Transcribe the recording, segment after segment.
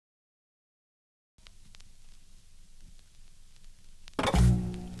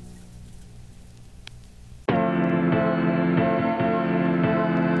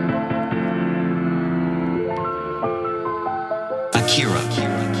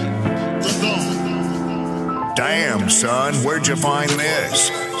Damn, son, where'd you find this?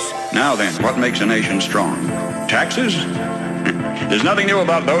 Now then, what makes a nation strong? Taxes? There's nothing new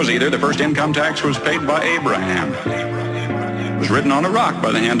about those either. The first income tax was paid by Abraham. It was written on a rock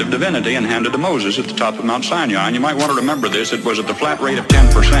by the hand of divinity and handed to Moses at the top of Mount Sinai. And you might want to remember this. It was at the flat rate of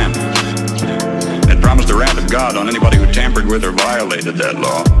 10%. It promised the wrath of God on anybody who tampered with or violated that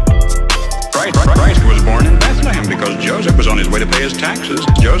law. Christ was born in Bethlehem because Joseph was on his way to pay his taxes.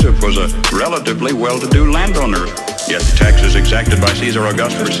 Joseph was a relatively well-to-do landowner. Yet the taxes exacted by Caesar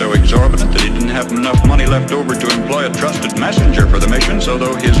Augustus were so exorbitant that he didn't have enough money left over to employ a trusted messenger for the mission. So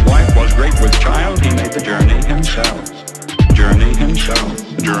though his wife was great with child, he made the journey himself. Journey himself.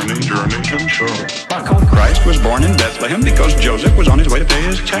 Journey himself. Christ was born in Bethlehem because Joseph was on his way to pay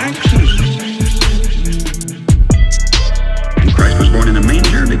his taxes. Christ was born in a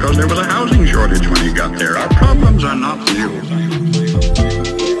manger because there was a housing shortage when he got there. Our problems are not new.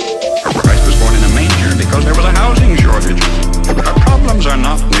 Christ was born in a manger because there was a housing shortage. Our problems are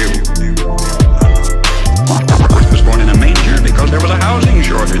not new. Christ was born in a manger because there was a housing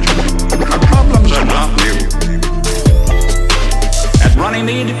shortage. Our problems are not new. At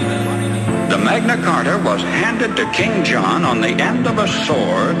Runnymede, the Magna Carta was handed to King John on the end of a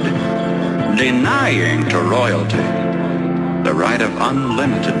sword, denying to royalty the right of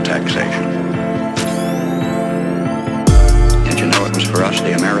unlimited taxation. Did you know it was for us,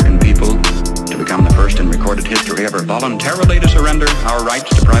 the American people, to become the first in recorded history ever voluntarily to surrender our rights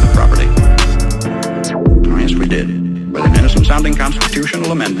to private property? Oh, yes, we did. With an innocent-sounding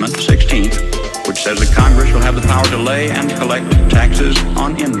constitutional amendment, the 16th, which says that Congress will have the power to lay and collect taxes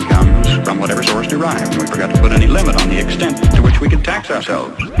on incomes from whatever source derived. We forgot to put any limit on the extent to which we could tax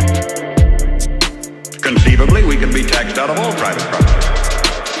ourselves. Conceivably, we could be taxed out of all private property.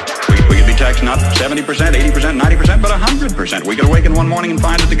 We could be taxed not 70%, 80%, 90%, but 100%. We could awaken one morning and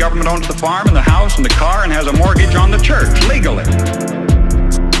find that the government owns the farm and the house and the car and has a mortgage on the church, legally.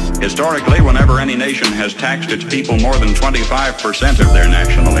 Historically, whenever any nation has taxed its people more than 25% of their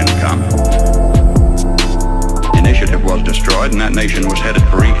national income, initiative was destroyed and that nation was headed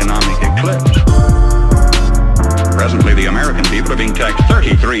for economic eclipse. Presently, the American people are being taxed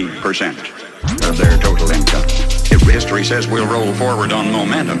 33% of their total income. History says we'll roll forward on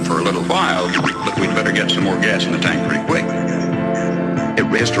momentum for a little while, but we'd better get some more gas in the tank pretty quick.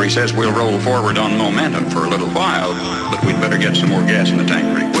 History says we'll roll forward on momentum for a little while, but we'd better get some more gas in the tank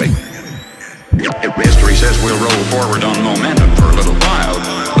pretty quick. History says we'll roll forward on momentum for a little while,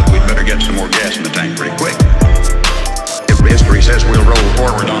 but we'd better get some more gas in the tank pretty quick. History says we'll roll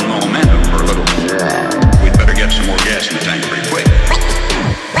forward on momentum for a little while. We'd better get some more gas in the tank pretty quick.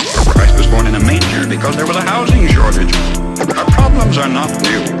 Christ was born in a manger because there was a housing shortage. Our problems are not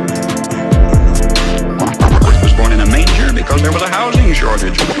new. Christ was born in a manger because there was a housing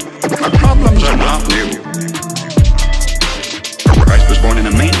shortage. Our problems are not new. Christ was born in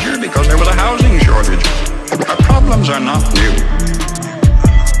a manger because there was a housing shortage. Our problems are not new.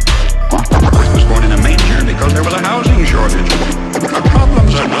 Christ was born in a manger because there was a housing shortage. Our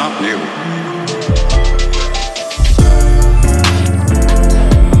problems are not new.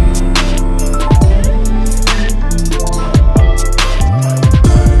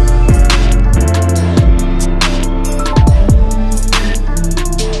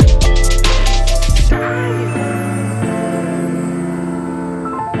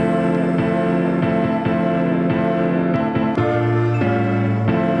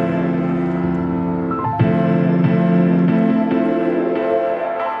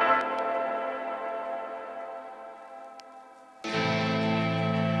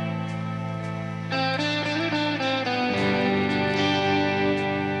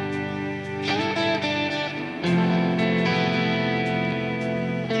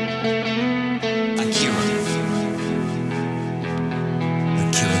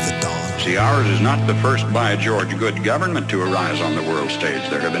 Ours is not the first by George good government to arise on the world stage.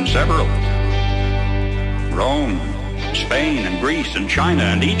 There have been several. Rome, Spain, and Greece, and China,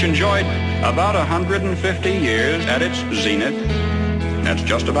 and each enjoyed about 150 years at its zenith. That's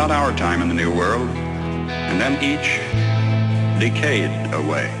just about our time in the New World. And then each decayed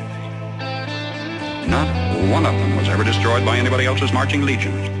away. Not one of them was ever destroyed by anybody else's marching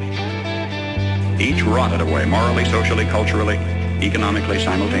legions. Each rotted away morally, socially, culturally, economically,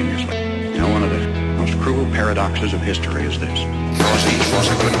 simultaneously. You know, one of the most cruel paradoxes of history is this. Because each was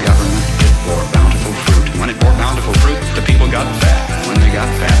a good government, it bore bountiful fruit. And when it bore bountiful fruit, the people got fat. When they got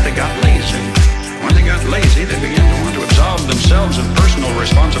fat, they got lazy. When they got lazy, they began to want to absolve themselves of personal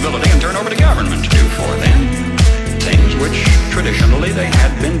responsibility and turn over to government to do for them things which traditionally they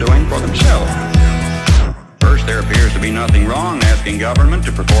had been doing for themselves. First first, there appears to be nothing wrong asking government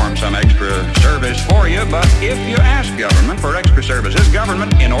to perform some extra service for you, but if you ask government for extra services,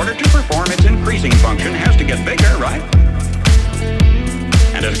 government, in order to perform its increasing function, has to get bigger, right?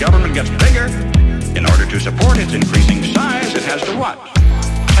 And as government gets bigger, in order to support its increasing size, it has to what?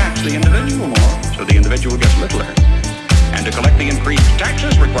 Tax the individual more, so the individual gets littler. And to collect the increased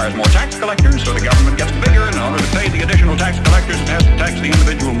taxes requires more tax collectors, so the government gets bigger. In order to pay the additional tax collectors, it has to tax the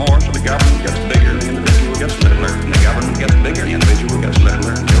individual more, so the government gets bigger, the individual gets littler. And the government gets bigger, the individual gets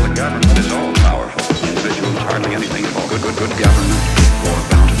littler, until the government is all-powerful. The individual is hardly anything at all. Good government bore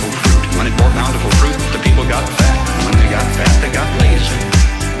bountiful fruit. When it bore bountiful fruit, the people got fat. When they got fat, they got lazy.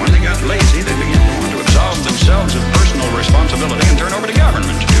 When they got lazy, they began to want to absolve themselves of personal responsibility and turn over to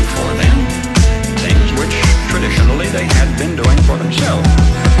government to do for them things which traditionally they had been doing for themselves.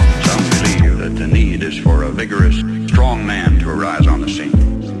 Some believe that the need is for a vigorous, strong man to arise on the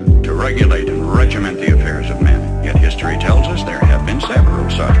scene, to regulate and regiment the affairs of men. Yet history tells us there have been several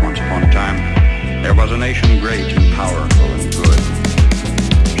such. Once upon a time, there was a nation great and powerful and good.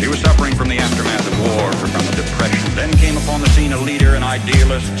 She was suffering from the aftermath of war, from the depression. Then came upon the scene a leader, an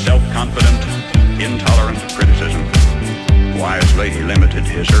idealist, self-confident, intolerant of criticism. Wisely, he limited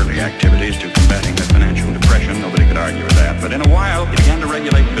his early activities to combating the financial depression. Nobody could argue with that. But in a while, he began to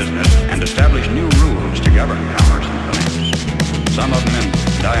regulate business and establish new rules to govern commerce and finance. Some of them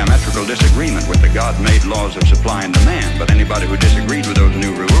in diametrical disagreement with the God-made laws of supply and demand. But anybody who disagreed with those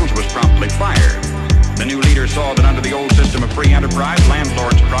new rules was promptly fired. The new leader saw that under the old system of free enterprise,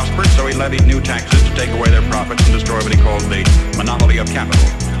 landlords prospered, so he levied new taxes to take away their profits and destroy what he called the monopoly of capital.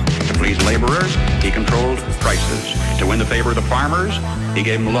 To please laborers, he controlled prices. To win the favor of the farmers, he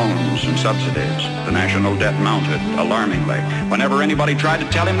gave them loans and subsidies. The national debt mounted alarmingly. Whenever anybody tried to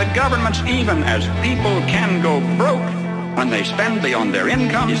tell him that governments, even as people, can go broke when they spend beyond their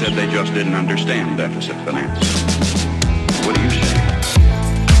income, he said they just didn't understand deficit finance. What do you say?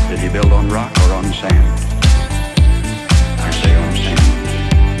 Did he build on rock or on sand? I say on sand.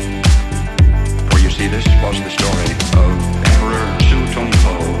 For you see, this was the story of Emperor Su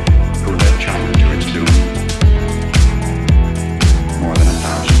Tongpo, who led China to its doom more than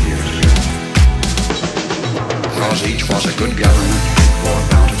 1,000 years ago. Because each was a good government, it bore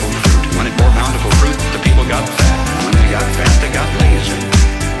bountiful fruit. When it bore bountiful fruit, the people got fat. When they got fat, they got lazy.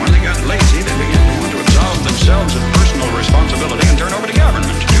 When they got lazy, they began to want to absolve themselves of personal responsibility and turn over to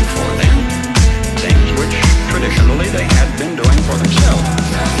government to do for them things which traditionally they had been doing for themselves.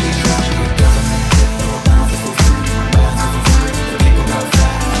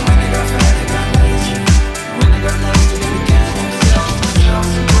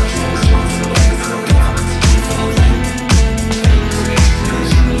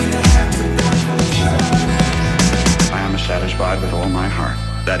 Satisfied with all my heart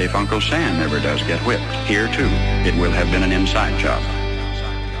that if Uncle Sam ever does get whipped, here too, it will have been an inside job.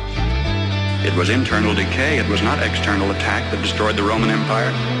 It was internal decay, it was not external attack that destroyed the Roman Empire.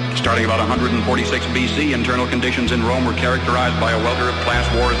 Starting about 146 BC, internal conditions in Rome were characterized by a welter of class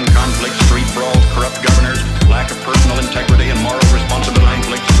wars and conflicts, street brawls, corrupt governors, lack of personal integrity and moral responsibility,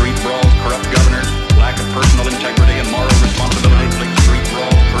 street brawls, corrupt governors, lack of personal integrity and moral responsibility, street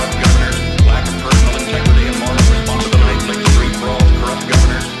brawls, corrupt governors, lack of personal integrity and moral responsibility. Street brawls, corrupt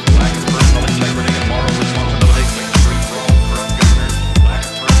governors, lack of personal integrity and moral responsibility. Street brawls, corrupt governors, lack of personal integrity and moral responsibility. Street brawls, corrupt governors,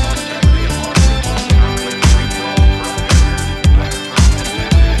 lack of personal integrity and moral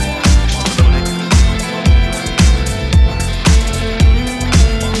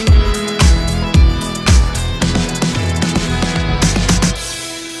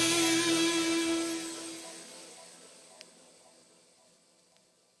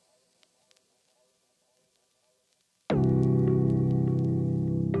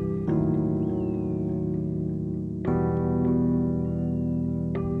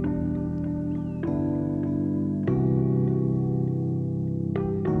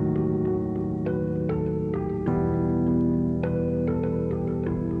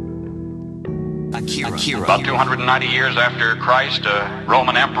Akira. About 290 years after Christ, a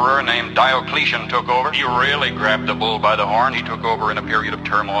Roman emperor named Diocletian took over. He really grabbed the bull by the horn. He took over in a period of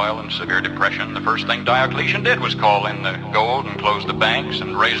turmoil and severe depression. The first thing Diocletian did was call in the gold and close the banks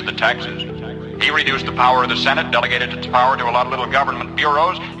and raise the taxes. He reduced the power of the Senate, delegated its power to a lot of little government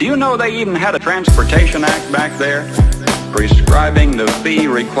bureaus. Do you know they even had a Transportation Act back there? Prescribing the fee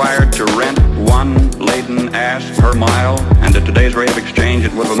required to rent one laden ass per mile, and at today's rate of exchange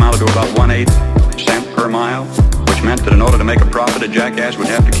it would have amounted to about 1/8 cent per mile, which meant that in order to make a profit a jackass would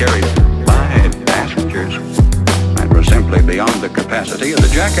have to carry 5 passengers. That was simply beyond the capacity of the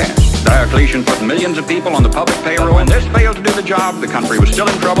jackass. Diocletian put millions of people on the public payroll, and this failed to do the job. The country was still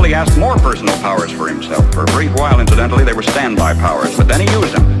in trouble. He asked more personal powers for himself. For a brief while, incidentally, they were standby powers, but then he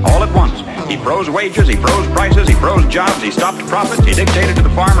used them all at once. He froze wages, he froze prices, he froze jobs, he stopped profits, he dictated to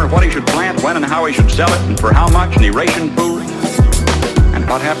the farmer what he should plant, when and how he should sell it, and for how much, and he rationed food. And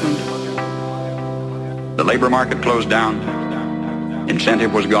what happened? The labor market closed down.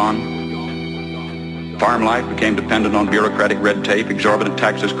 Incentive was gone. Farm life became dependent on bureaucratic red tape. Exorbitant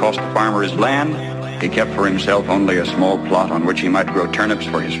taxes cost the farmer his land. He kept for himself only a small plot on which he might grow turnips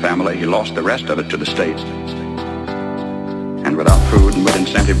for his family. He lost the rest of it to the states. And without food and with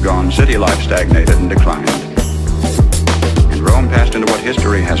incentive gone, city life stagnated and declined. And Rome passed into what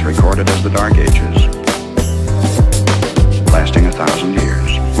history has recorded as the Dark Ages, lasting 1,000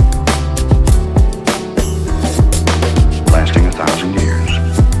 years. Lasting 1,000 years.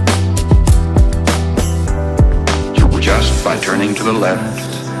 Just by turning to the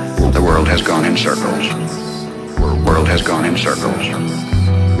left, the world has gone in circles. The world has gone in circles.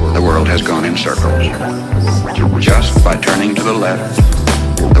 The world has gone in circles. Just by turning to the left,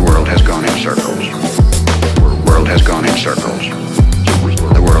 the world has gone in circles. The world has gone in circles.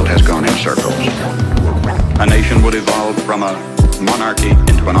 The world has gone in circles. A nation would evolve from a monarchy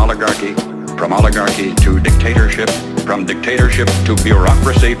into an oligarchy, from oligarchy to dictatorship, from dictatorship to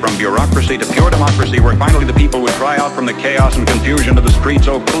bureaucracy, from bureaucracy to pure democracy, where finally the people would cry out from the chaos and confusion of the streets,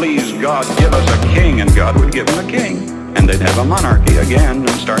 "Oh, please, God, give us a king," and God would give them a king. And they'd have a monarchy again and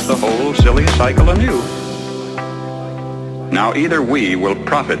start the whole silly cycle anew. Now either we will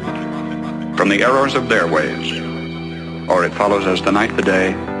profit from the errors of their ways, or it follows as the night the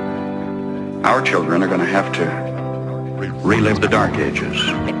day, our children are going to have to relive the Dark Ages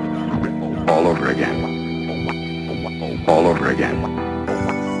all over again. All over again.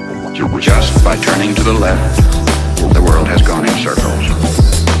 Just by turning to the left, the world has gone in circles.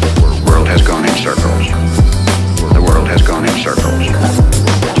 The world has gone in circles. The world has gone in circles.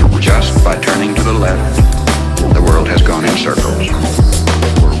 Just by turning to the left, the world has gone in circles.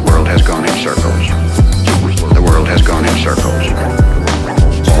 The world has gone in circles. The world has gone in circles.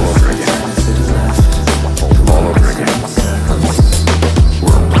 All over again. All over again.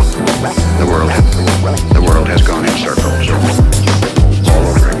 The world has gone in circles. All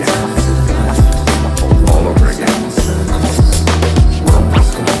over again. All over again.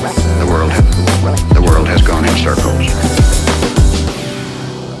 The world has gone in circles.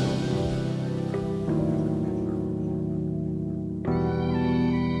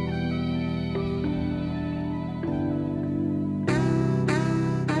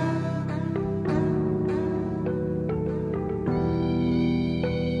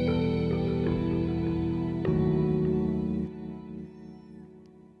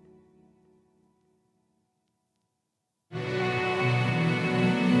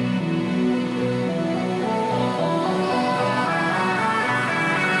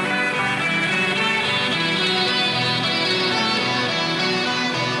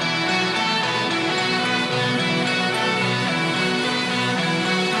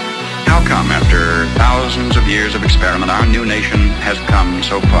 After thousands of years of experiment, our new nation has come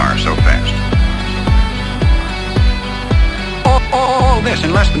so far so fast. All this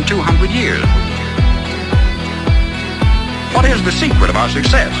in less than 200 years. What is the secret of our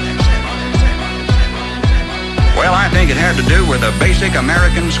success? Well, I think it had to do with a basic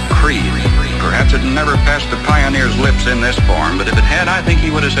American's creed. Perhaps it never passed the pioneer's lips in this form, but if it had, I think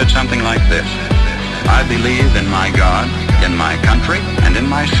he would have said something like this: I believe in my God, in my country, and in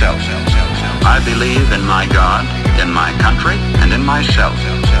myself. I believe in my God, in my country, and in myself.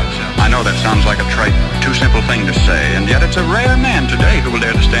 I know that sounds like a trite, too simple thing to say, and yet it's a rare man today who will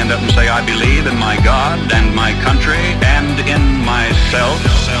dare to stand up and say, I believe in my God, and my country, and in myself,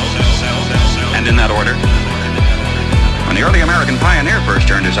 and in that order. When the early American pioneer first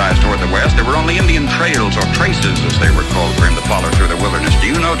turned his eyes toward the West, there were only Indian trails, or traces as they were called, for him to follow through the wilderness. Do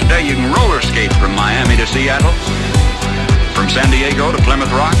you know today you can roller skate from Miami to Seattle? From San Diego to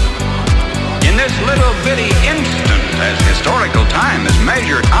Plymouth Rock? In this little bitty instant, as historical time is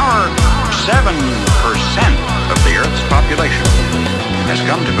measured, our 7% of the Earth's population has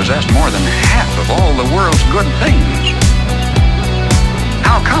come to possess more than half of all the world's good things.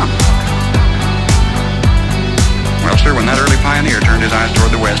 How come? Well, sir, when that early pioneer turned his eyes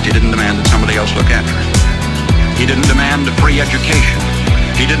toward the West, he didn't demand that somebody else look after him. He didn't demand a free education.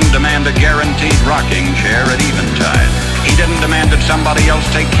 He didn't demand a guaranteed rocking chair at eventide. He didn't demand that somebody else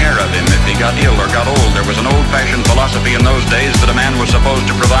take care of him if he got ill or got old. There was an old-fashioned philosophy in those days that a man was supposed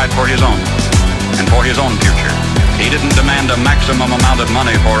to provide for his own and for his own future. He didn't demand a maximum amount of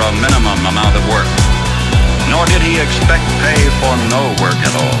money for a minimum amount of work. nor did he expect pay for no work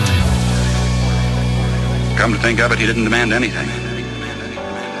at all. Come to think of it, he didn't demand anything.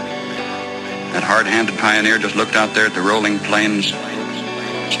 That hard-handed pioneer just looked out there at the rolling plains,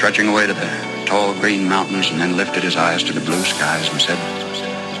 stretching away to the tall green mountains, and then lifted his eyes to the blue skies and said,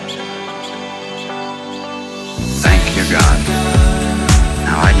 "Thank you, God.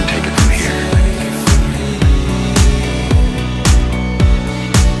 Now I can take it from here."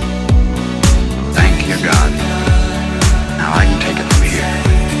 Thank you, God. Now I can take it from here.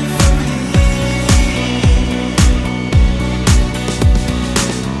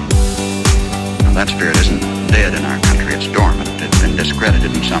 Now that spirit isn't dead in our country. It's dormant. It's been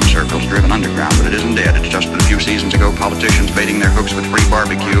discredited in some circles, driven underground, but it isn't dead. It's just that a few seasons ago, politicians baiting their hooks with free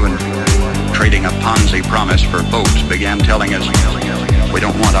barbecue and trading a Ponzi promise for votes began telling us, we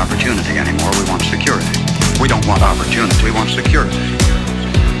don't want opportunity anymore, we want security. We don't want opportunity, we want security.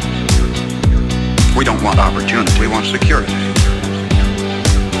 We don't want opportunity, we want security.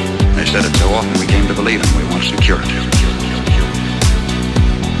 They said it so often we came to believe it. We want security.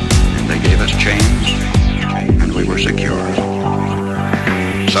 And they gave us chains, and we were secure.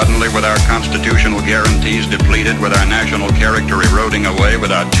 Suddenly, with our constitutional guarantees depleted, with our national character eroding away,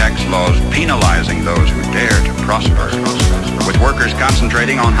 with our tax laws penalizing those who dare to prosper, with workers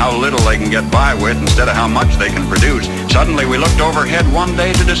concentrating on how little they can get by with instead of how much they can produce, suddenly we looked overhead one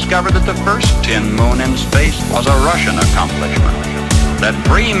day to discover that the first tin moon in space was a Russian accomplishment. That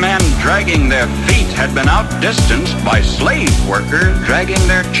free men dragging their feet had been outdistanced by slave workers dragging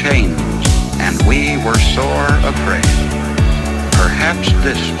their chains, and we were sore afraid. Perhaps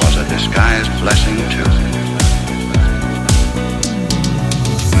this was a disguised blessing too.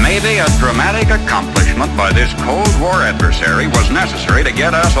 Maybe a dramatic accomplishment by this Cold War adversary was necessary to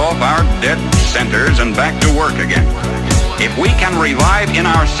get us off our dead centers and back to work again. If we can revive in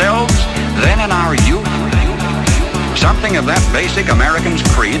ourselves, then in our youth, something of that basic American's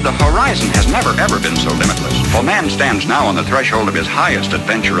creed, the horizon has never ever been so limitless. For man stands now on the threshold of his highest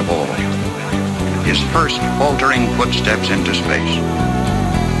adventure of all. His first faltering footsteps into space.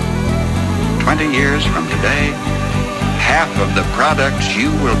 20 years from today, half of the products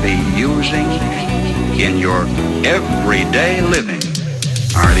you will be using in your everyday living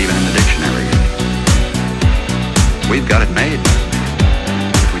aren't even in the dictionary yet. We've got it made.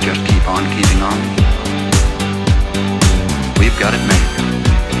 If we just keep on keeping on, we've got it made.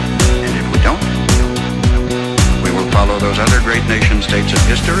 And if we don't, we will follow those other great nation states of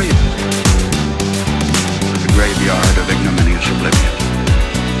history, the graveyard of ignominious oblivion.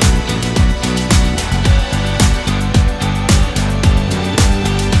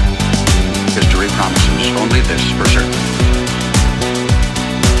 History promises only this for certain.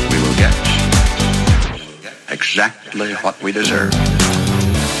 We will get exactly what we deserve.